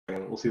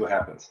we'll see what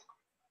happens.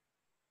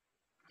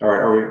 All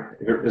right,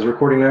 is it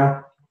recording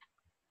now?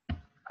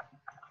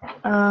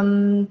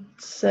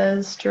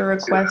 Says to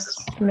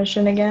request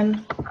permission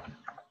again.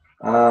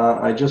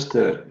 I just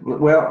did.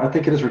 Well, I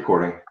think it is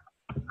recording.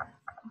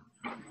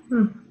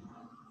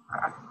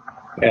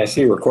 Yeah, I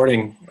see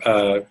recording.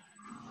 Oh,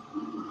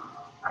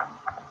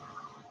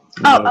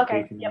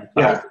 okay. Yep.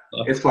 Yeah,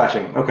 it's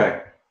flashing.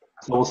 Okay.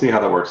 So we'll see how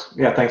that works.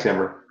 Yeah, thanks,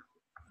 Amber.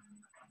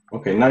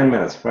 Okay, 9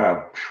 minutes.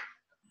 Wow.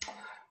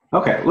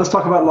 Okay, let's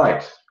talk about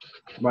light.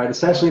 Right,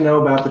 essentially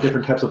know about the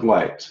different types of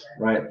light.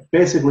 Right,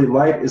 basically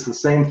light is the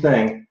same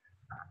thing,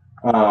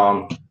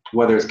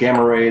 whether it's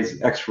gamma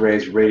rays,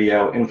 X-rays,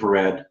 radio,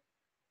 infrared.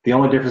 The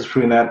only difference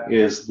between that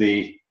is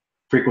the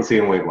frequency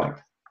and wavelength.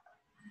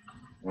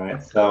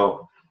 Right,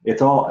 so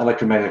it's all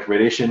electromagnetic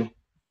radiation.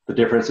 The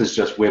difference is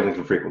just wavelength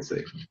and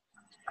frequency.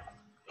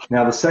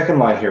 Now the second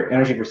line here,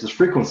 energy versus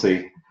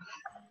frequency.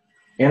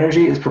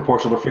 Energy is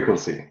proportional to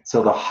frequency.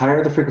 So the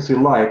higher the frequency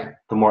of light,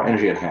 the more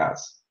energy it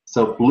has.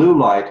 So blue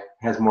light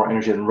has more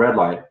energy than red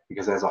light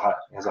because it has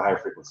a higher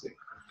frequency.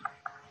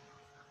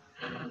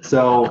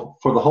 So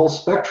for the whole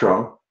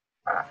spectrum,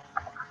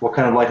 what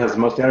kind of light has the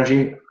most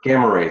energy?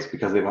 Gamma rays,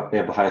 because they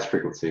have the highest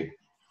frequency.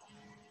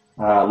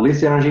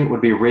 Least energy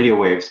would be radio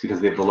waves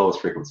because they have the lowest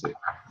frequency.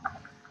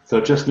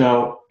 So just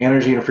know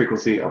energy and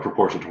frequency are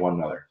proportional to one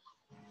another.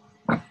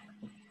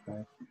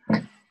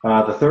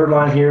 The third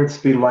line here, the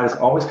speed of light is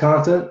always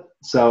constant.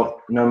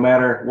 So no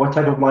matter what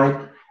type of light,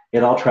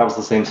 it all travels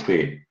the same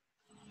speed.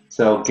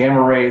 So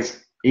gamma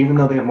rays, even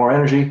though they have more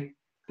energy,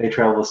 they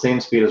travel the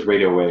same speed as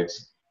radio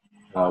waves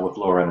with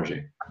lower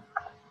energy.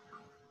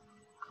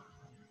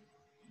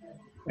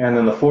 And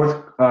then the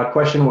fourth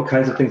question, what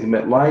kinds of things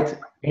emit light?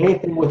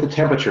 Anything with a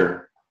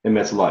temperature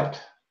emits light.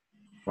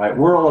 Right?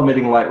 We're all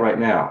emitting light right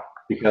now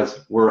because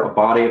we're a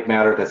body of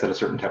matter that's at a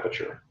certain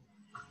temperature.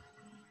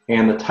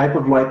 And the type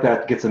of light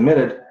that gets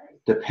emitted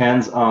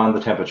depends on the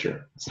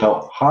temperature.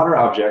 So hotter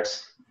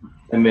objects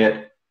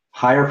emit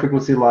higher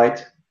frequency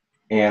light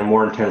and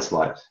more intense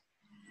light.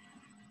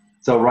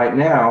 So right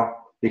now,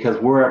 because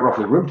we're at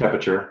roughly room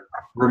temperature,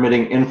 we're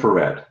emitting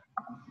infrared.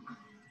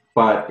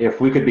 But if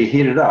we could be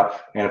heated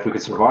up, and if we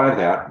could survive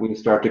that, we can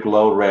start to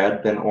glow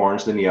red, then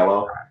orange, then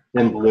yellow,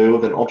 then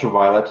blue, then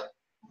ultraviolet,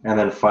 and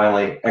then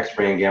finally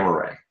X-ray and gamma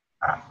ray.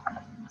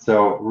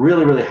 So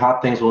really, really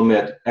hot things will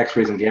emit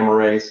X-rays and gamma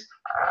rays.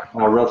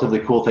 Relatively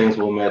cool things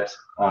will emit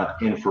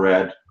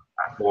infrared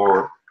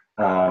or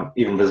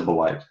even visible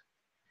light.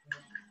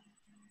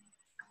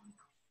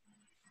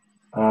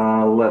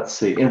 Let's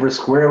see, inverse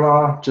square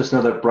law, just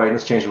know that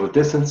brightness changes with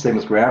distance, same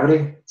as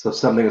gravity. So if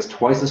something is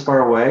twice as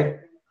far away,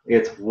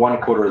 it's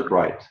 1/4 as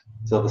bright.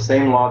 So the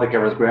same law that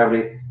governs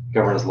gravity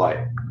governs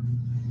light.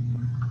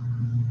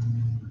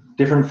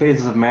 Different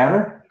phases of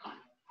matter.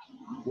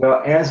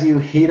 Well, as you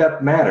heat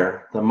up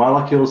matter, the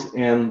molecules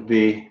in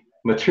the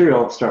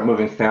material start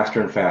moving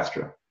faster and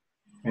faster.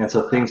 And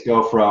so things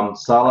go from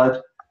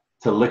solid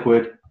to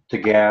liquid to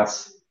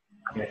gas.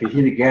 And if you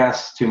heat a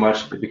gas too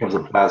much, it becomes a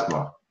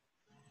plasma.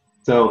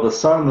 So the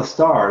sun and the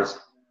stars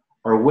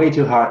are way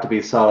too hot to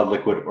be solid,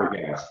 liquid, or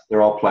gas.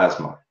 They're all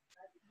plasma,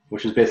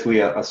 which is basically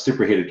a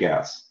superheated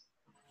gas.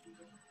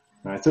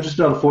 All right, so just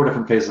know the 4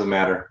 different phases of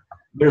matter.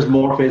 There's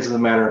more phases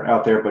of matter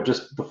out there, but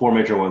just the 4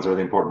 major ones are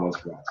the important ones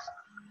for us.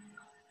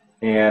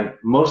 And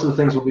most of the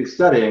things we'll be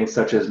studying,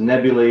 such as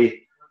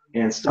nebulae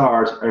and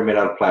stars, are made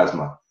out of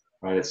plasma.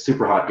 Right? It's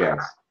super hot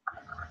gas.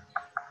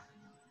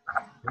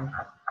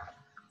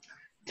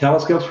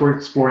 Telescopes we're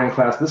exploring in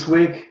class this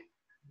week.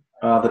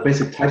 The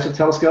basic types of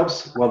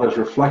telescopes, well, there's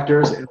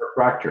reflectors and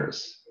refractors.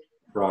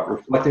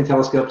 Reflecting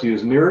telescopes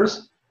use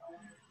mirrors.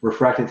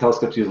 Refracting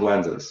telescopes use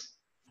lenses.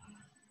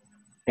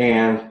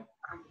 And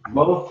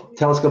both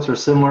telescopes are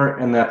similar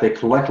in that they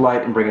collect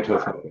light and bring it to a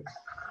focus.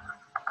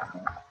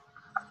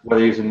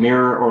 Whether you use a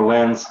mirror or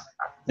lens,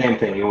 same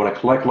thing. You want to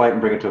collect light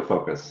and bring it to a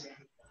focus.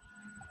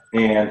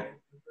 And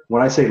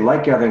when I say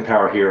light gathering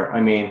power here,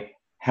 I mean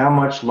how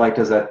much light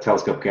does that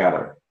telescope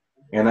gather?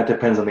 And that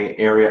depends on the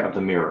area of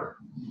the mirror.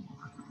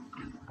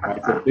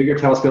 Right, so bigger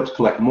telescopes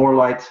collect more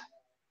light,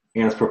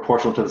 and it's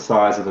proportional to the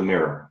size of the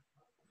mirror.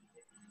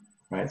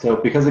 Right, so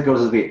because it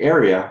goes to the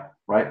area,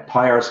 right,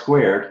 pi r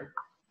squared,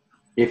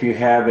 if you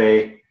have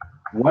a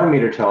 1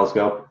 meter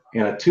telescope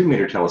and a 2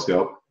 meter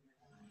telescope,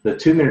 the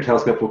 2 meter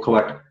telescope will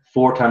collect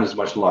 4 times as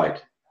much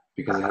light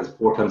because it has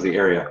 4 times the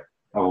area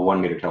of a 1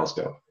 meter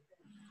telescope.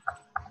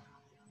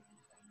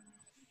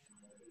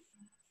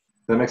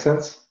 Does that make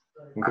sense?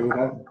 You good with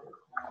that?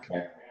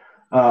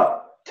 Okay.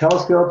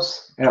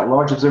 Telescopes at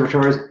large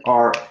observatories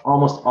are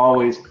almost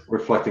always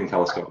reflecting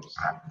telescopes.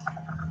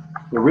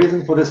 The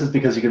reason for this is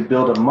because you can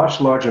build a much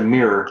larger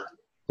mirror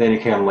than you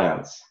can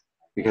lens,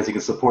 because you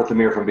can support the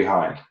mirror from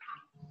behind.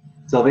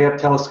 So they have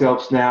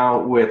telescopes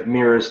now with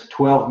mirrors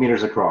 12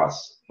 meters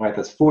across, right?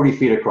 That's 40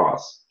 feet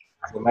across.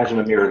 So imagine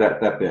a mirror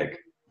that big.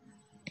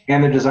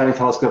 And they're designing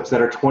telescopes that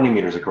are 20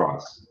 meters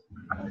across.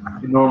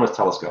 Enormous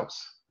telescopes.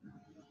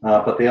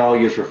 But they all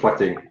use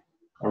reflecting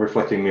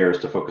mirrors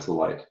to focus the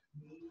light.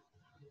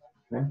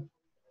 Okay.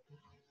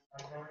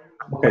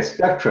 Okay,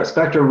 spectra.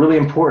 Spectra are really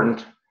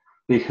important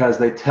because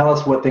they tell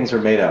us what things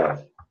are made out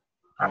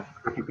of.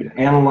 If you can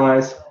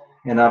analyze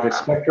an object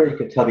spectra, you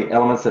can tell the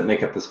elements that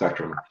make up the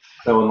spectrum.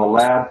 So in the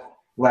lab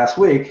last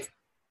week,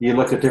 you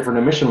looked at different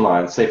emission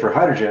lines, say for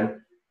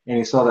hydrogen, and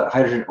you saw that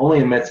hydrogen only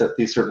emits at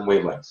these certain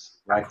wavelengths,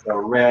 right? So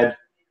red,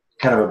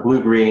 kind of a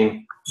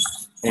blue-green,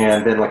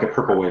 and then like a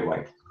purple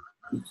wavelength.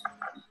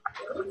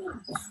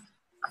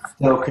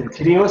 So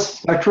continuous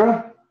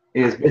spectra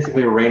is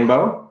basically a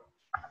rainbow,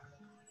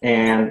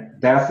 and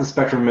that's the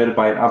spectrum emitted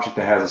by an object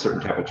that has a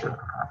certain temperature.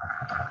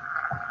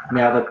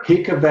 Now the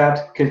peak of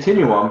that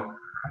continuum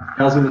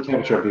tells you the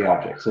temperature of the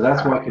object. So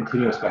that's why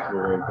continuous spectra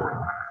are very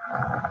important.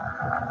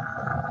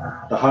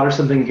 The hotter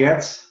something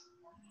gets,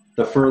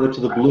 the further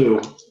to the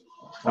blue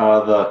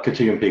the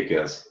continuum peak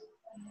is.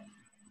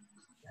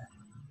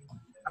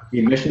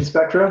 Emission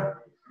spectra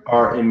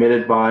are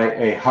emitted by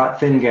a hot,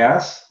 thin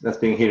gas that's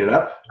being heated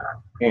up,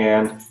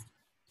 and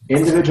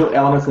individual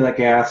elements in that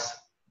gas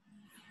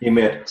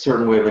emit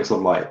certain wavelengths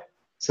of light.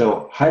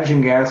 So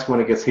hydrogen gas, when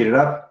it gets heated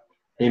up,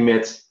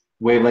 emits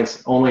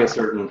wavelengths only at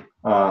certain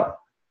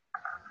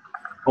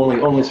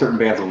only certain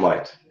bands of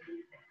light.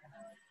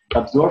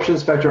 Absorption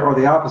spectra are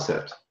the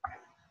opposite.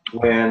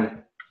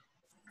 When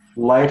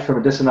light from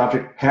a distant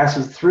object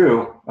passes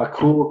through a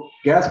cool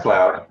gas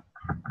cloud,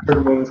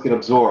 certain wavelengths get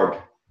absorbed,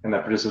 and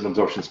that produces an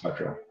absorption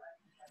spectra.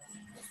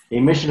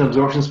 Emission and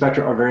absorption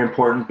spectra are very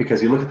important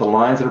because you look at the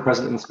lines that are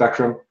present in the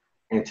spectrum,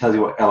 and it tells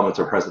you what elements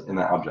are present in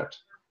that object.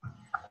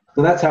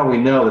 So that's how we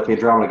know that the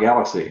Andromeda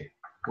Galaxy,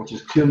 which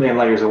is 2 million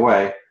light years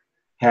away,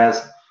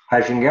 has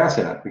hydrogen gas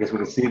in it, because we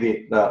can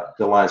see the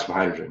lines from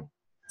hydrogen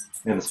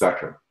in the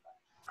spectrum.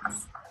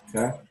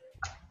 Okay.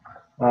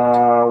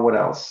 What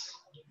else?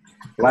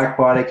 Black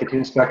body,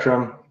 continuum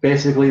spectrum.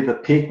 Basically, the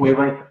peak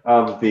wavelength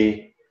of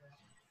the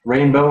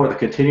rainbow or the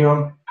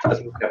continuum has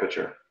the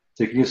temperature.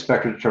 So you can use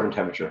spectra to determine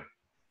temperature.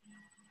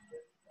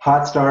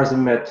 Hot stars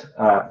emit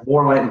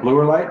more light and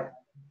bluer light.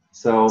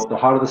 So the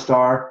hotter the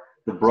star,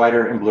 the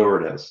brighter and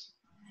bluer it is.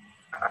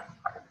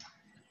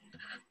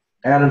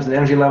 Atoms and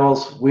energy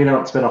levels, we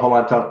don't spend a whole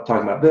lot of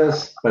talking about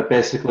this, but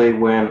basically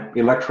when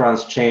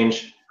electrons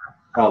change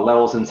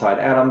levels inside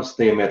atoms,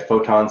 they emit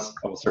photons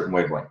of a certain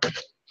wavelength.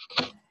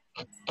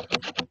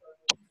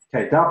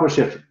 Okay, Doppler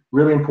shift,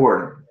 really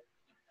important.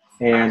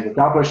 And the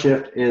Doppler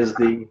shift is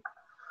the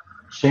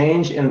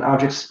change in an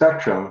object's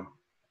spectrum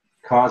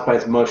caused by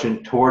its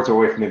motion towards or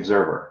away from the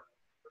observer.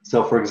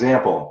 So for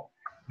example,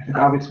 if an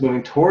object's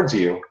moving towards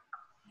you,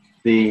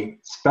 the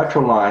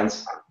spectral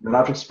lines, the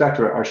object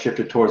spectra, are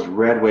shifted towards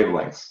red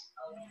wavelengths,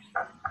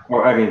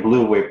 or I mean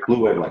blue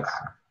wavelengths.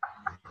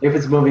 If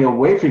it's moving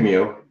away from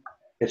you,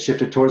 it's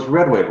shifted towards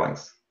red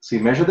wavelengths. So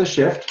you measure the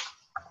shift,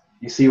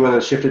 you see whether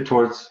it's shifted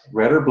towards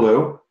red or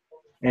blue,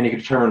 and you can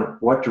determine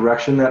what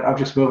direction that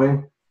object's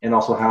moving and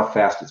also how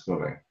fast it's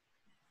moving.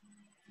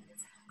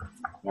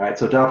 All right,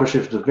 so Doppler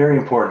shift is very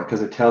important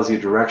because it tells you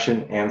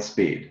direction and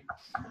speed.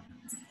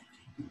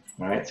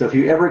 All right, so if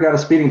you ever got a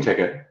speeding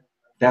ticket,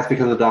 that's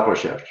because of the Doppler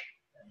shift,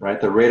 right?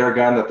 The radar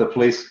gun that the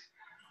police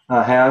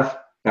have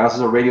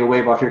bounces a radio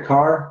wave off your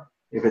car.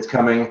 If it's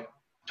coming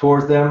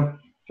towards them,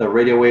 the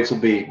radio waves will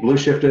be blue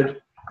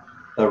shifted.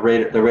 The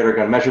radar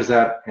gun measures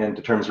that and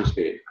determines your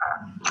speed.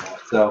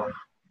 So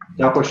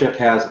Doppler shift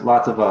has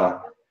lots of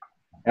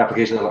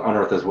applications on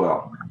Earth as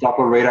well.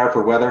 Doppler radar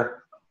for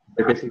weather,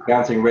 they're basically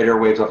bouncing radar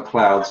waves off the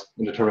clouds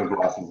and determining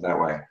velocities that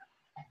way.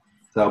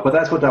 So, but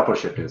that's what Doppler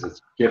shift is.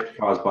 It's shift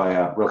caused by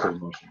relative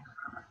motion.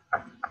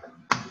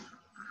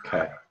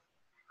 Okay.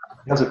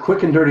 That's a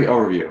quick and dirty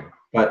overview,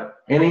 but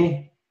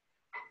any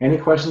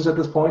questions at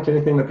this point?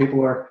 Anything that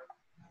people are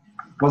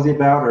fuzzy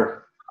about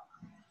or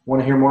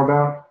want to hear more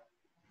about?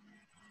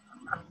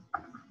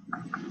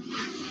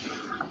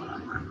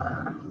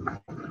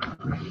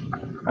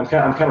 I'm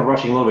kind of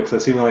rushing a little bit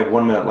because I see we only have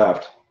 1 minute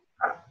left.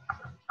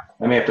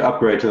 I may have to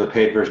upgrade to the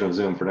paid version of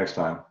Zoom for next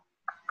time.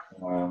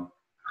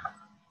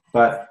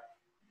 But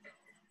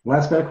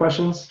last minute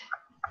questions?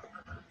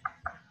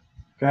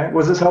 Okay,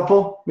 was this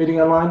helpful, meeting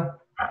online?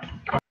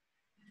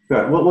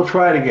 Good, we'll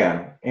try it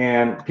again.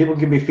 And people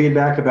give me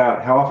feedback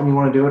about how often you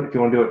want to do it. If you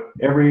want to do it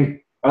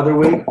every other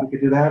week, we could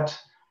do that.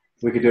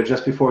 We could do it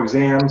just before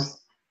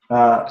exams.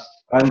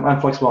 I'm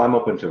flexible, I'm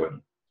open to it.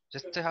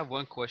 Just to have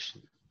one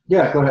question.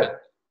 Yeah, go ahead.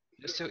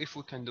 Just so if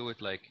we can do it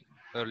like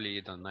early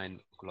than 9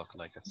 o'clock,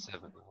 like at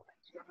 7.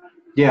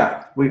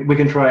 Yeah, we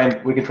can try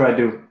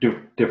and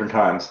do different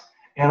times.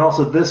 And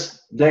also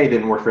this day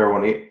didn't work for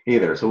everyone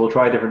either, so we'll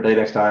try a different day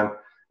next time.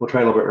 We'll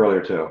try a little bit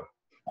earlier too.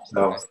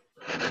 So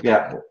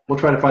yeah, we'll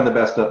try to find the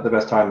best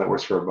time that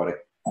works for everybody.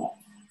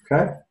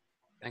 Okay.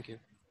 Thank you.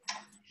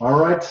 All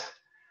right,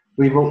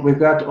 we've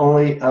got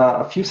only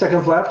a few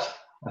seconds left.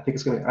 I think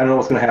I don't know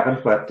what's gonna happen,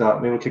 but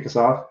maybe we'll kick us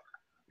off.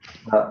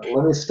 Let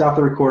me stop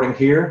the recording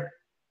here.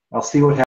 I'll see what happens.